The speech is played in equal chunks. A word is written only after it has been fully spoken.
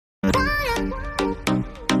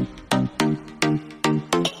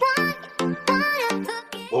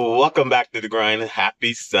Welcome back to the grind.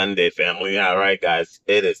 Happy Sunday, family. All right, guys,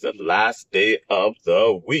 it is the last day of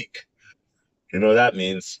the week. You know what that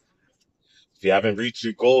means. If you haven't reached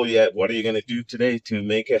your goal yet, what are you going to do today to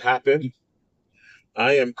make it happen?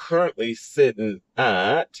 I am currently sitting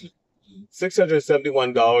at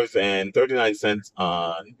 $671.39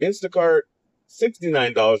 on Instacart,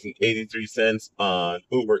 $69.83 on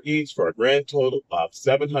Uber Eats for a grand total of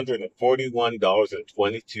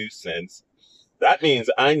 $741.22. That means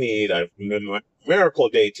I need a miracle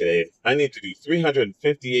day today. I need to do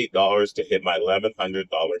 $358 to hit my $1,100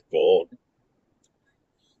 goal.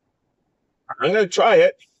 I'm going to try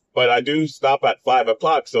it, but I do stop at 5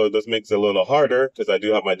 o'clock, so this makes it a little harder because I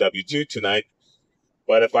do have my W-2 tonight.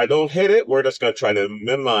 But if I don't hit it, we're just going to try to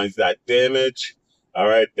minimize that damage. All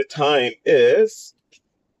right, the time is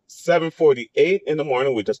 7:48 in the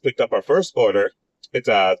morning. We just picked up our first order. It's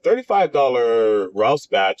a $35 Rouse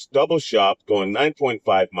batch, double shop, going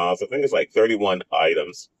 9.5 miles. I think it's like 31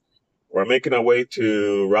 items. We're making our way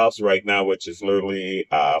to Rouse right now, which is literally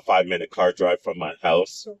a 5-minute car drive from my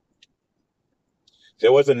house.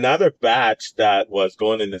 There was another batch that was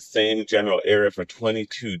going in the same general area for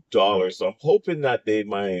 $22. So I'm hoping that they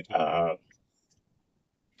might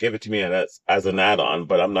give it to me as an add-on,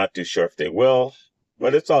 but I'm not too sure if they will.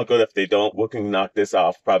 But it's all good if they don't. We can knock this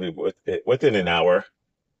off probably within an hour.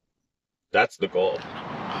 That's the goal.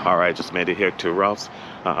 All right, just made it here to Ralph's.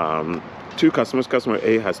 Two customers. Customer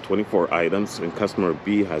A has 24 items and customer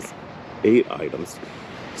B has 8 items.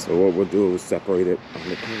 So what we'll do is separate it on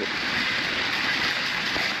the plate.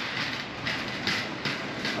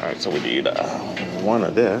 All right, so we need one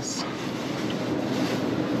of this.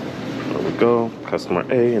 There we go.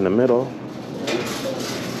 Customer A in the middle.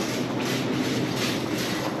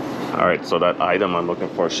 All right, so that item I'm looking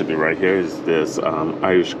for should be right here. Is this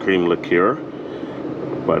Irish cream liqueur?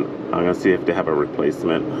 But I'm gonna see if they have a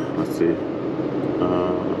replacement. Let's see.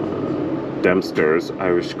 Dempster's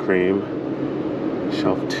Irish cream.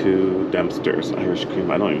 Shelf 2, Dempster's Irish cream.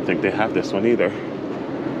 I don't even think they have this one either.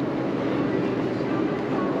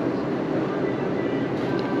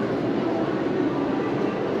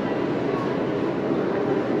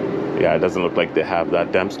 Yeah, it doesn't look like they have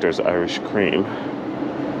that Dempster's Irish cream.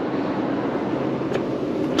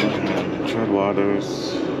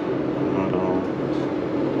 Treadwaters.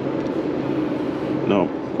 No,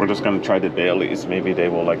 we're just gonna try the Bailey's. Maybe they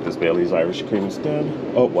will like this Bailey's Irish cream instead.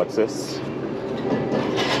 Oh, what's this?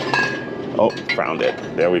 Oh, found it.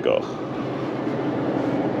 There we go.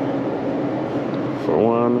 For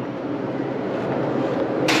one.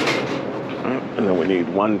 And then we need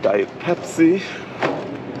one Diet Pepsi.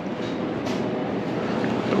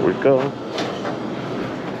 There we go.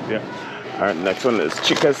 Yeah. All right, next one is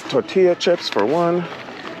Chica's tortilla chips for one.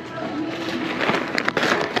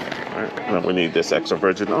 All right, and then we need this extra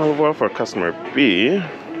virgin olive oil for customer B.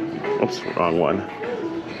 Oops, wrong one.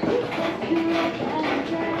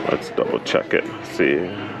 Let's double check it. Let's see.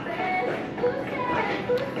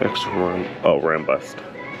 Extra one. Oh, Rambust.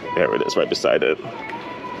 There it is, right beside it.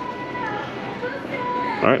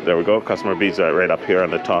 All right, there we go. Customer B's right up here on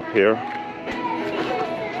the top here.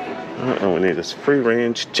 And we need this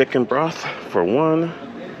free-range chicken broth for one.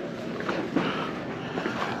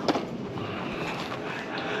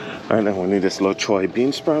 All right, and we need this Lo Choy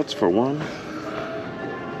bean sprouts for one.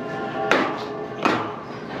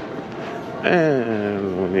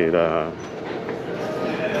 And we need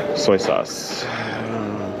soy sauce.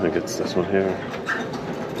 I think it's this one here.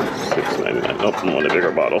 $6.99. Nope, I want a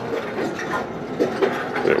bigger bottle.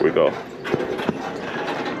 There we go.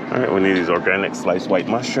 All right, we need these organic sliced white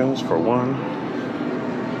mushrooms for one.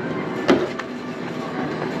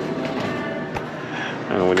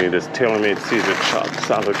 And we need this tailor-made Caesar chopped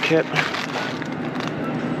salad kit.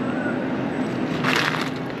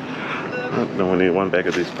 Then we need one bag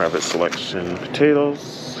of these private selection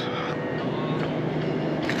potatoes.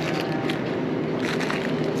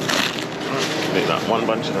 Need that one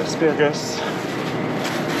bunch of asparagus.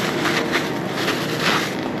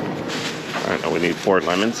 All right, now we need 4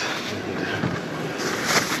 lemons.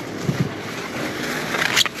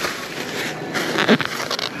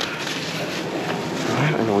 All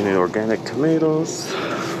right, and then we need organic tomatoes.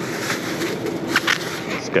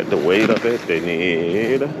 Let's get the weight of it. They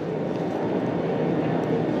need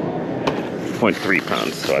 0.3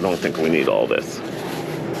 pounds, so I don't think we need all this.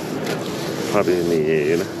 Probably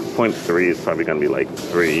need 0.3 is probably gonna be like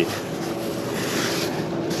 3.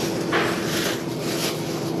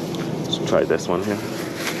 Let's try this one here.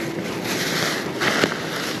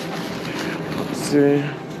 Let's see.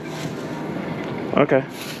 Okay.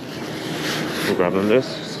 We're grabbing this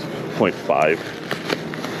 0.5.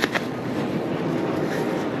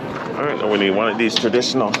 All right, now we need one of these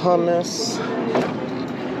traditional hummus.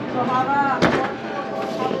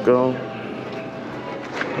 There we go.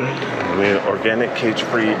 We need organic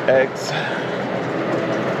cage-free eggs.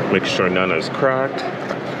 Make sure none is cracked.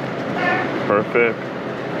 Perfect.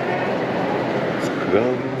 Let's go.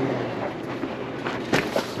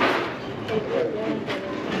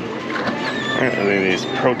 Alright, and then these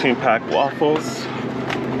protein packed waffles.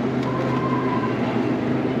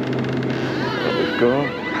 There we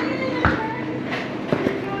go.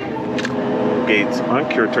 Gates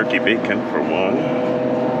uncured turkey bacon for one.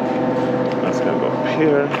 That's gonna go up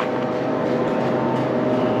here.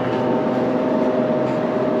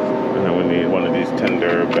 And then we need one of these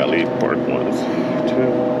tender belly pork ones.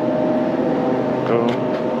 Two. Go.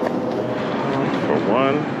 For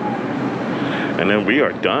one. And then we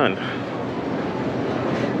are done.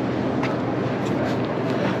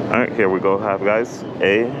 Alright, here we go, have guys.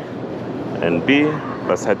 A and B.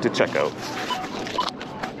 Let's head to checkout.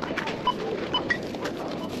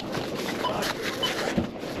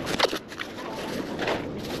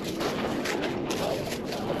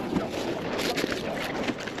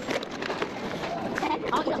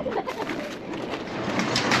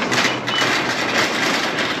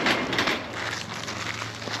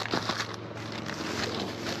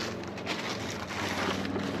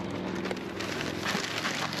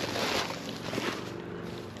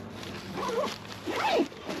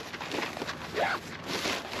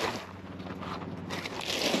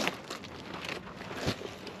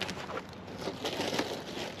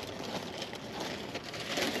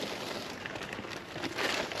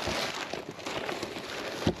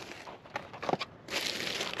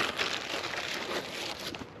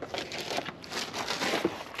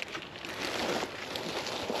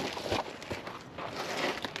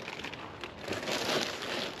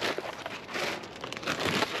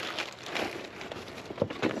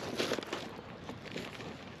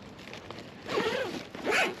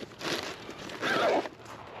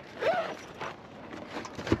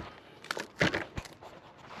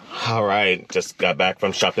 All right, just got back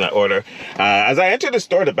from shopping that order. As I entered the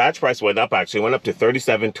store, the batch price went up, actually. It went up to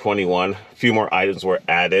 $37.21. A few more items were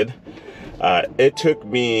added. It took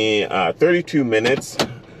me 32 minutes.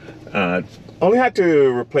 Only had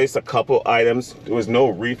to replace a couple items. There was no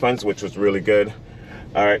refunds, which was really good.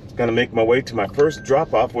 All right, gonna make my way to my first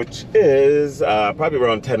drop-off, which is probably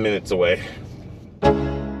around 10 minutes away.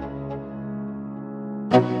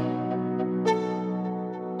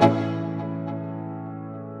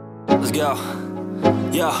 Let's go.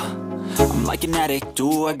 Yo, I'm like an addict,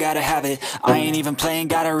 do I gotta have it. I ain't even playing,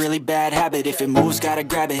 got a really bad habit. If it moves, gotta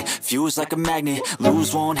grab it, fuse like a magnet.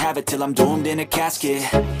 Lose, won't have it till I'm doomed in a casket.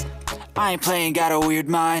 I ain't playing, got a weird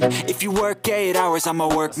mind. If you work 8 hours,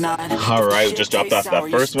 I'ma work 9. Alright, just dropped off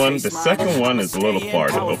that first one. The second one is a little far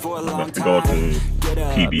though. I have to go to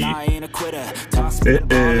PB.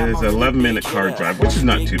 It is an 11-minute car drive, which is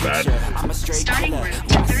not too bad. Starting route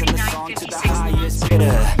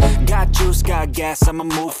 3956. Got juice, got gas, I'ma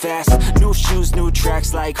move fast. New shoes, new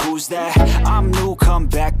tracks, like who's that? I'm new, come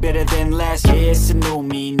back, better than last. Yeah, it's a new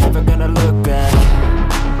me, never gonna look back.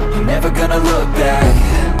 Never gonna look back.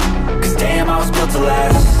 Cause damn, I was built to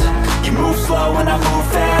last. You move slow and I move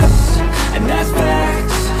fast, and that's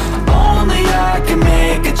facts. Only I can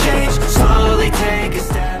make a change. Slowly take a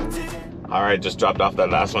step. Alright, just dropped off that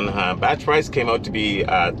last one. Batch price came out to be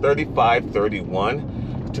 $35.31.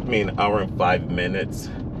 It took me an hour and 5 minutes.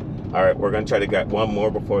 Alright, we're gonna try to get one more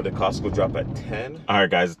before the Costco drop at 10. Alright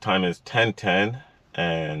guys, the time is 10:10.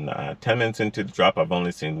 And 10 minutes into the drop, I've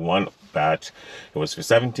only seen one batch. It was for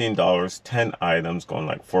 $17, 10 items, going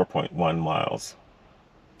like 4.1 miles.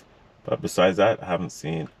 But besides that, I haven't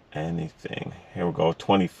seen anything. Here we go,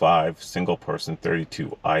 25, single person,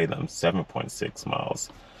 32 items, 7.6 miles.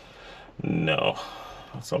 No,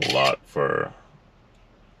 that's a lot for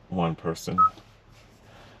one person.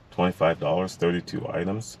 $25, 32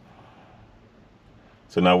 items.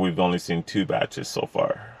 So now we've only seen 2 batches so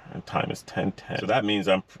far. And time is 10:10. So that means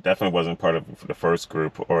I definitely wasn't part of the first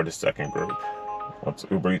group or the second group. What's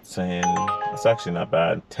Uber Eats saying? It's actually not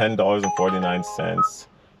bad. $10.49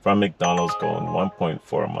 from McDonald's, going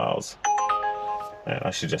 1.4 miles. Man,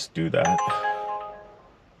 I should just do that.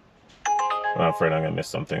 I'm afraid I'm gonna miss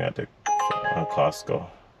something at on Costco. All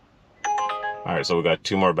right, so we got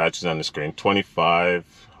 2 more batches on the screen. 25,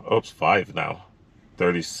 oops, 5 now.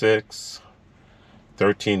 36,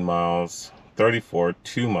 13 miles. 34,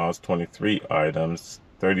 2 miles, 23 items.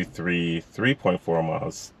 33, 3.4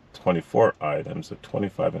 miles, 24 items. A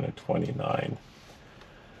 25 and a 29.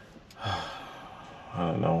 I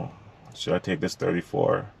don't know. Should I take this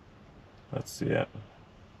 34? Let's see it.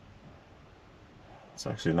 It's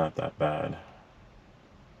actually not that bad.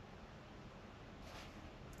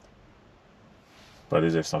 But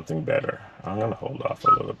is there something better? I'm gonna hold off a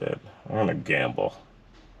little bit. I'm gonna gamble.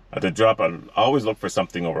 At the drop, I always look for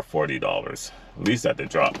something over $40, at least at the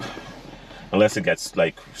drop. Unless it gets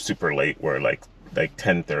like super late, where like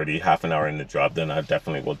 10:30, half an hour in the drop, then I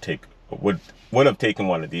definitely would have taken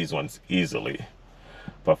one of these ones easily.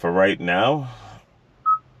 But for right now,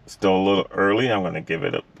 still a little early. I'm gonna give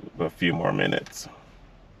it a few more minutes.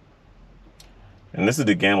 And this is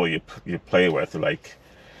the gamble you play with. Like,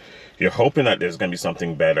 you're hoping that there's gonna be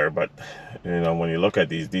something better, but you know, when you look at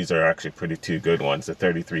these are actually pretty two good ones. The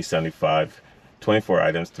 3375, 24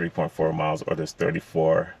 items, 3.4 miles, or this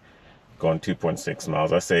 34 going 2.6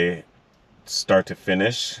 miles. I say start to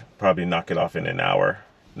finish, probably knock it off in an hour.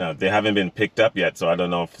 Now, they haven't been picked up yet, so I don't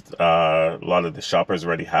know if a lot of the shoppers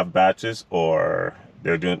already have batches, or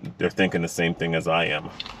they're thinking the same thing as I am.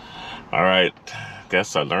 All right,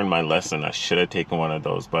 guess I learned my lesson. I should have taken one of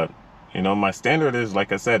those, but you know, my standard is,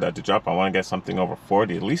 like I said, at the drop, I want to get something over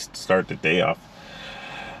 40, at least start the day off.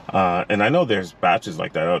 And I know there's batches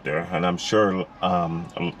like that out there, and I'm sure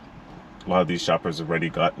a lot of these shoppers have already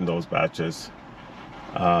gotten those batches.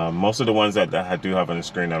 Most of the ones that I do have on the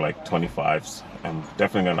screen are like 25s. I'm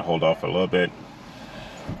definitely going to hold off a little bit.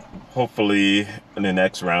 Hopefully in the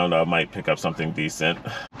next round I might pick up something decent.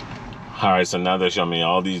 All right, so now they're showing me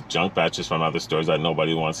all these junk batches from other stores that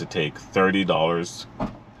nobody wants to take. $30,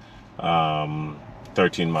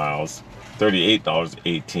 13 miles, $38,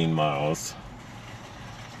 18 miles,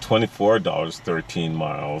 $24, 13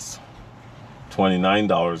 miles,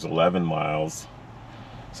 $29, 11 miles.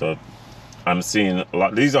 So I'm seeing a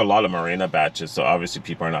lot. These are a lot of Marina batches, so obviously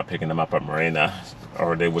people are not picking them up at Marina,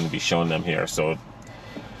 or they wouldn't be showing them here. So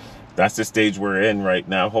that's the stage we're in right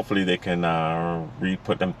now. Hopefully they can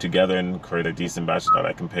re-put them together and create a decent batch that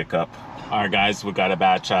I can pick up. All right, guys, we got a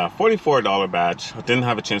batch, $44 batch. I didn't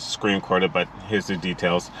have a chance to screen record it, but here's the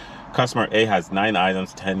details. Customer A has 9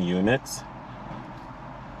 items, 10 units.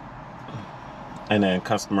 And then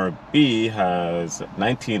customer B has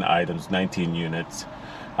 19 items, 19 units.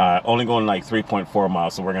 Only going like 3.4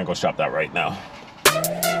 miles, so we're gonna go shop that right now.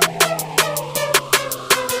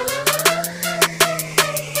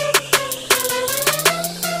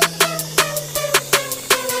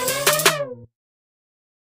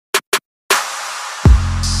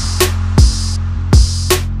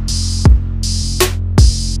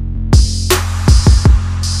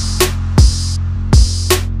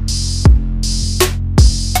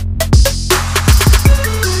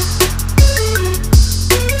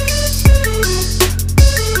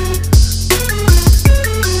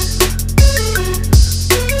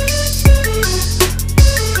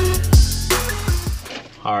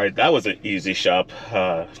 Alright, that was an easy shop.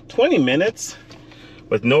 20 minutes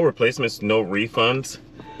with no replacements, no refunds.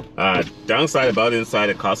 Downside about inside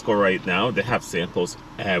of Costco right now, they have samples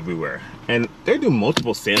everywhere. And they do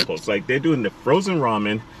multiple samples. Like, they're doing the frozen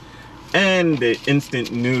ramen and the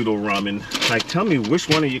instant noodle ramen. Like, tell me which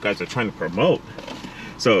one of you guys are trying to promote.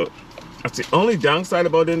 So that's the only downside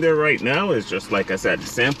about in there right now, is just like I said,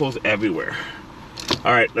 samples everywhere.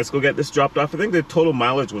 All right, let's go get this dropped off. I think the total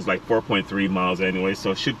mileage was like 4.3 miles anyway,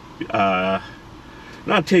 so it should not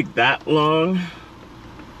take that long.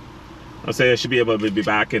 I'll say I should be able to be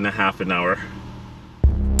back in a half an hour.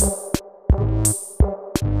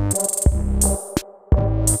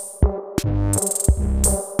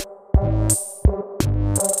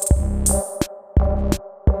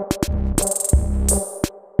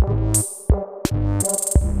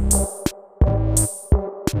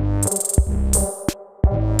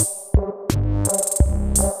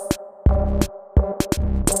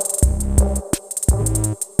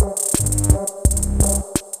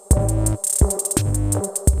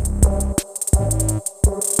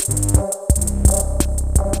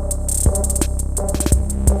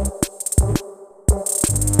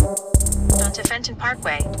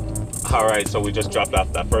 Parkway. All right, so we just dropped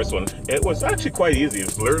off that first one. It was actually quite easy.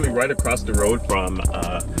 It's literally right across the road from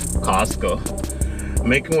Costco.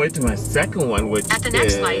 Making way to my second one, which at the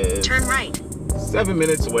next light, turn right. 7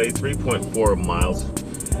 minutes away, 3.4 miles.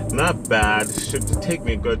 Not bad. Should take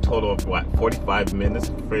me a good total of what, 45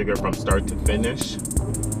 minutes, figure, from start to finish.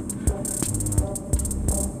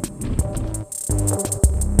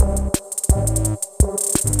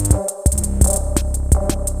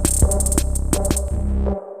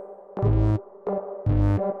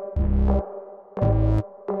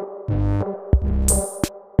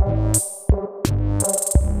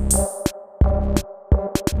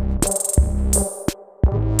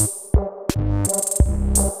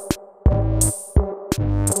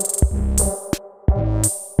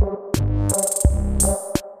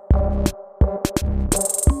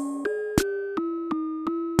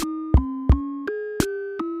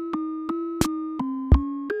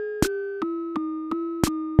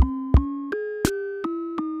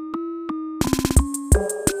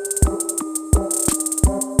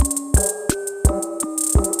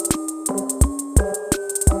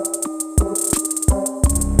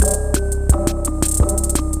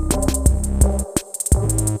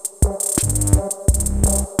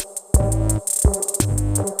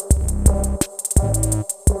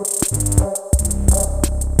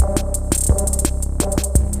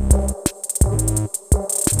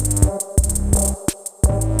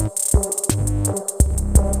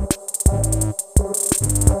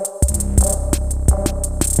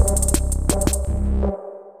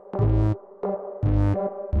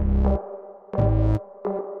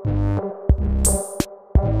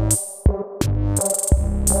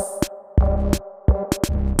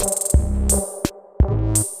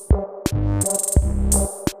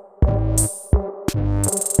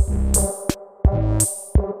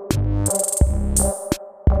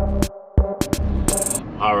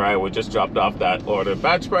 right, we just dropped off that order.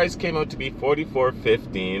 Batch price came out to be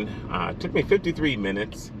 $44.15. Took me 53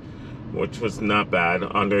 minutes, which was not bad,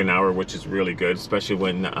 under an hour, which is really good, especially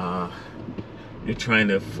when you're trying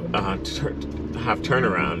to have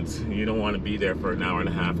turnarounds. You don't want to be there for an hour and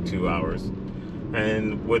a half, 2 hours.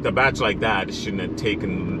 And with a batch like that, it shouldn't have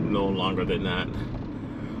taken no longer than that.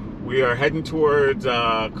 We are heading towards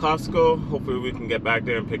Costco. Hopefully we can get back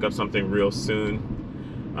there and pick up something real soon.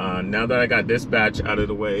 Now that I got this batch out of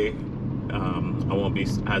the way, I won't be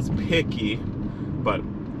as picky, but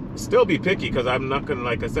still be picky, because I'm not gonna,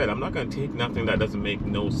 like I said, I'm not gonna take nothing that doesn't make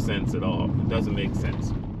no sense at all. It doesn't make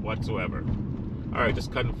sense whatsoever. All right,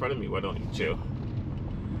 just cut in front of me. Why don't you chill?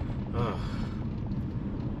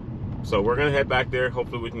 So we're gonna head back there.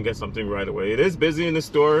 Hopefully we can get something right away. It is busy in the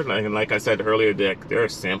store, like I said earlier, they're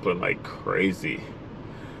sampling like crazy.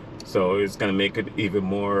 So it's gonna make it even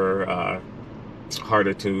more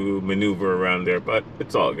harder to maneuver around there, but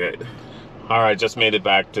it's all good. All right, just made it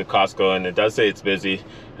back to Costco, and it does say it's busy.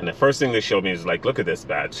 And the first thing they showed me is like, look at this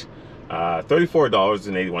batch.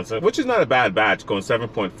 $34.81, which is not a bad batch, going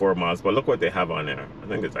 7.4 miles, but look what they have on there. I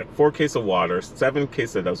think it's like 4 cases of water, 7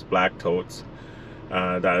 cases of those black totes,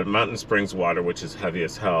 that Mountain Springs water, which is heavy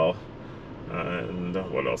as hell, and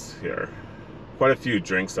what else here? Quite a few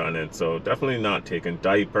drinks on it, so definitely not taking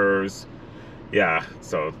diapers. Yeah,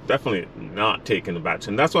 so definitely not taking a batch,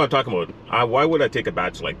 and that's what I'm talking about. Why would I take a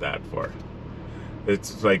batch like that for?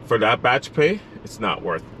 It's like, for that batch pay, it's not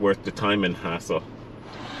worth the time and hassle.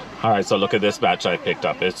 All right, so look at this batch I picked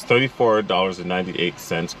up. It's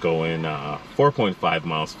 $34.98 going 4.5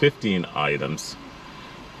 miles, 15 items.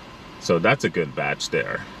 So that's a good batch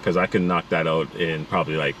there, because I can knock that out in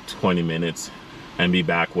probably like 20 minutes and be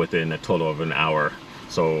back within a total of an hour.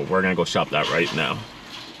 So we're gonna go shop that right now.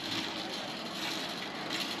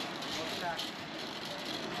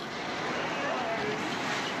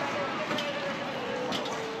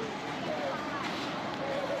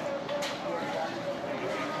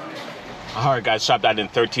 All right, guys, shop that in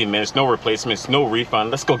 13 minutes. No replacements, no refund.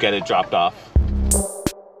 Let's go get it dropped off.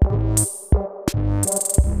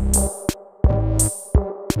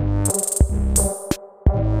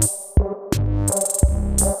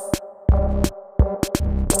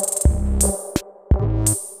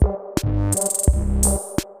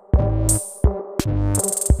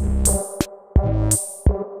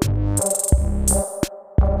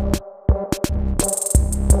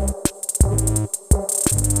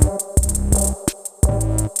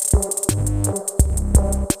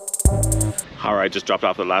 I just dropped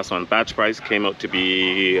off the last one. Batch price came out to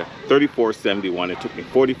be $34.71. It took me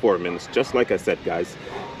 44 minutes. Just like I said, guys,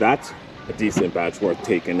 that's a decent batch worth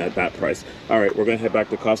taking at that price. All right, we're gonna head back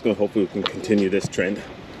to Costco and hopefully we can continue this trend.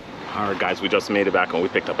 All right, guys, we just made it back and we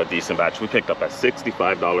picked up a decent batch. We picked up a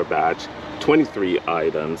 $65 batch, 23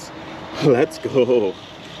 items. Let's go.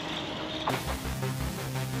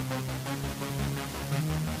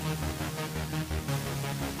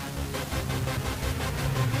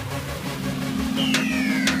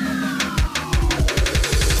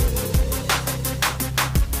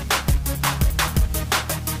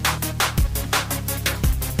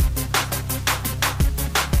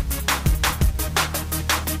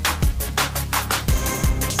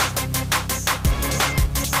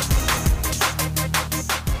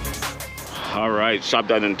 All right, shop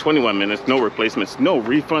done in 21 minutes, no replacements, no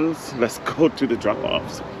refunds. Let's go to the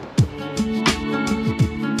drop-offs.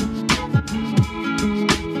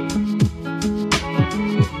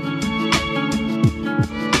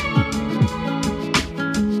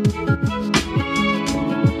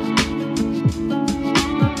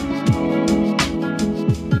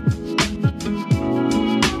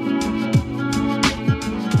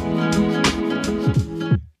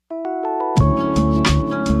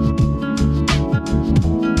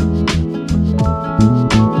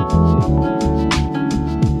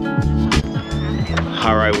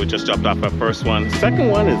 All right, we just dropped off our first one. Second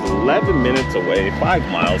one is 11 minutes away, 5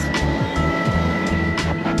 miles.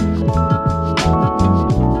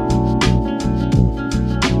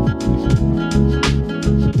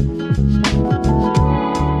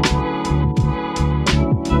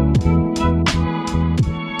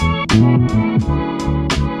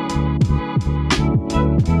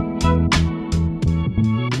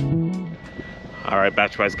 All right,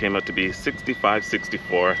 batch price came out to be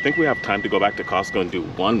 $65.64. I think we have time to go back to Costco and do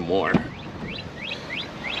one more.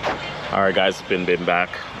 All right, guys, been back,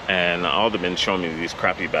 and all they've been showing me these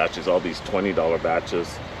crappy batches, all these $20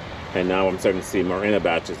 batches. And now I'm starting to see Marina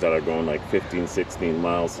batches that are going like 15, 16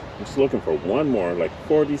 miles. I'm just looking for one more, like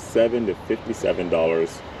 $47 to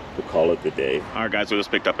 $57 to call it the day. All right, guys, we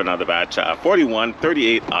just picked up another batch. 41,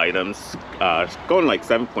 38 items. It's going like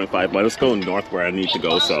 7.5, but it's going north where I need to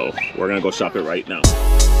go, so we're gonna go shop it right now.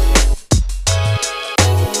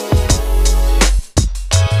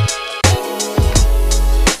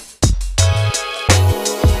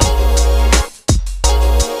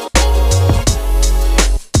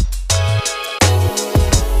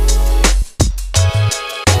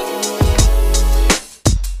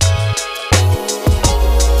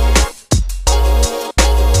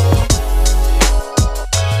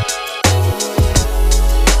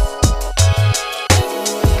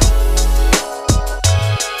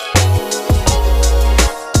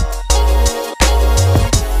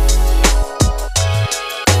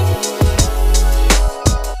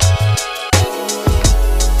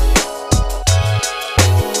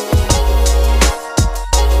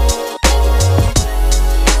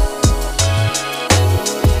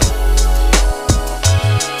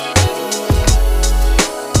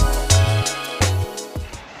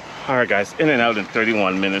 Alright guys, in and out in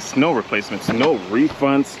 31 minutes, no replacements, no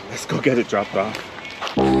refunds. Let's go get it dropped off.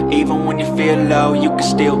 Even when you feel low, you can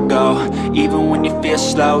still go. Even when you feel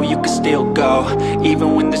slow, you can still go.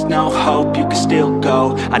 Even when there's no hope, you can still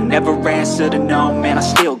go. I never answer to no, man, I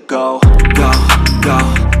still go. Go, go,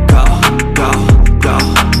 go, go, go, go,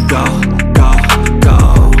 go, go, go,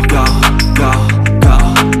 go, go,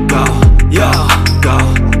 go, yo, go,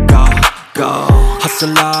 go, go.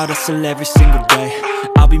 Hustle hard, hustle every single day.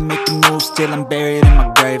 I'll be making moves till I'm buried in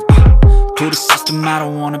my grave. To the system, I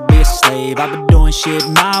don't wanna be a slave. I've been doing shit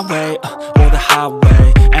my way, or the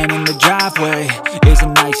highway. And in the driveway is a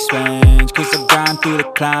nice range, cause I grind through the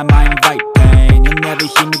climb, I invite pain. You'll never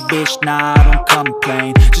hear me, bitch, nah, I don't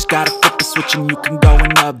complain. Just gotta flip the switch and you can go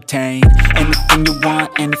and obtain anything you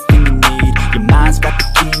want, anything you need. Your mind's got the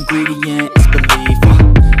key ingredient, it's belief.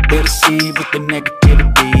 They'll deceive with the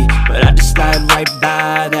negativity, but I just slide right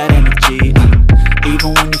by that energy.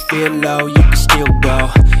 Even when you feel low, you can still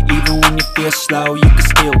go. Even when you feel slow, you can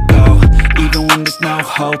still go. Even when there's no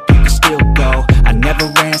hope, you can still go. I never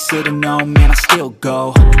answer to no, man, I still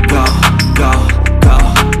go. Go, go, go,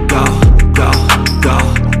 go, go, go,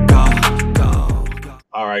 go, go.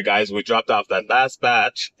 Alright guys, we dropped off that last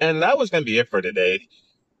batch, and that was going to be it for today.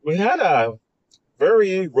 We had a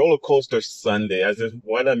very roller coaster Sunday. As if,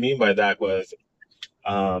 what I mean by that was,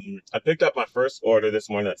 I picked up my first order this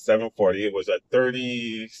morning at 7:40. It was a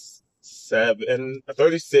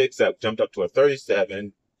 36 that jumped up to a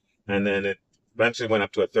 37, and then it eventually went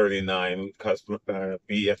up to a 39. Customer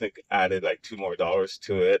B, I think, added like $2 more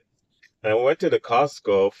to it. And I went to the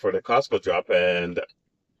Costco for the Costco drop, and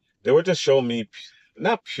they were just showing me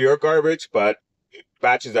not pure garbage, but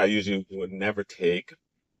batches I usually would never take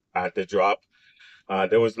at the drop.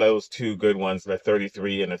 There was those two good ones, the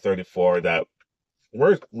 33 and the 34, that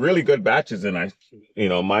were really good batches, and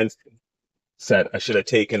mine said I should have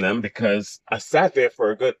taken them because I sat there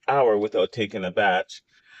for a good hour without taking a batch.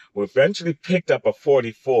 We eventually picked up a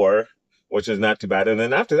 44, which is not too bad. And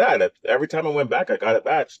then after that, every time I went back, I got a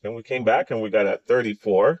batch. Then we came back and we got a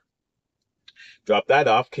 34. Dropped that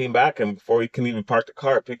off, came back, and before we can even park the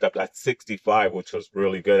car, I picked up that 65, which was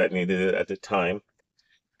really good. I needed it at the time.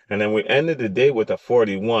 And then we ended the day with a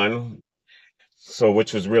 41,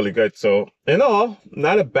 which was really good. So in all,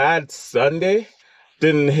 not a bad Sunday.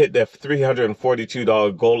 Didn't hit the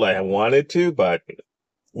 $342 goal I wanted to, but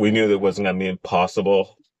we knew that it wasn't going to be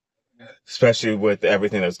impossible, especially with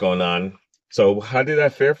everything that's going on. So how did I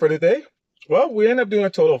fare for the day? Well, we ended up doing a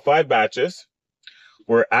total of 5 batches.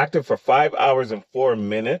 We're active for 5 hours and 4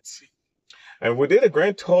 minutes. And we did a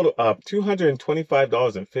grand total of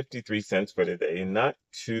 $225.53 for the day. Not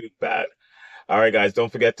too bad. All right, guys,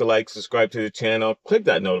 don't forget to like, subscribe to the channel. Click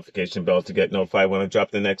that notification bell to get notified when I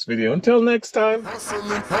drop the next video. Until next time.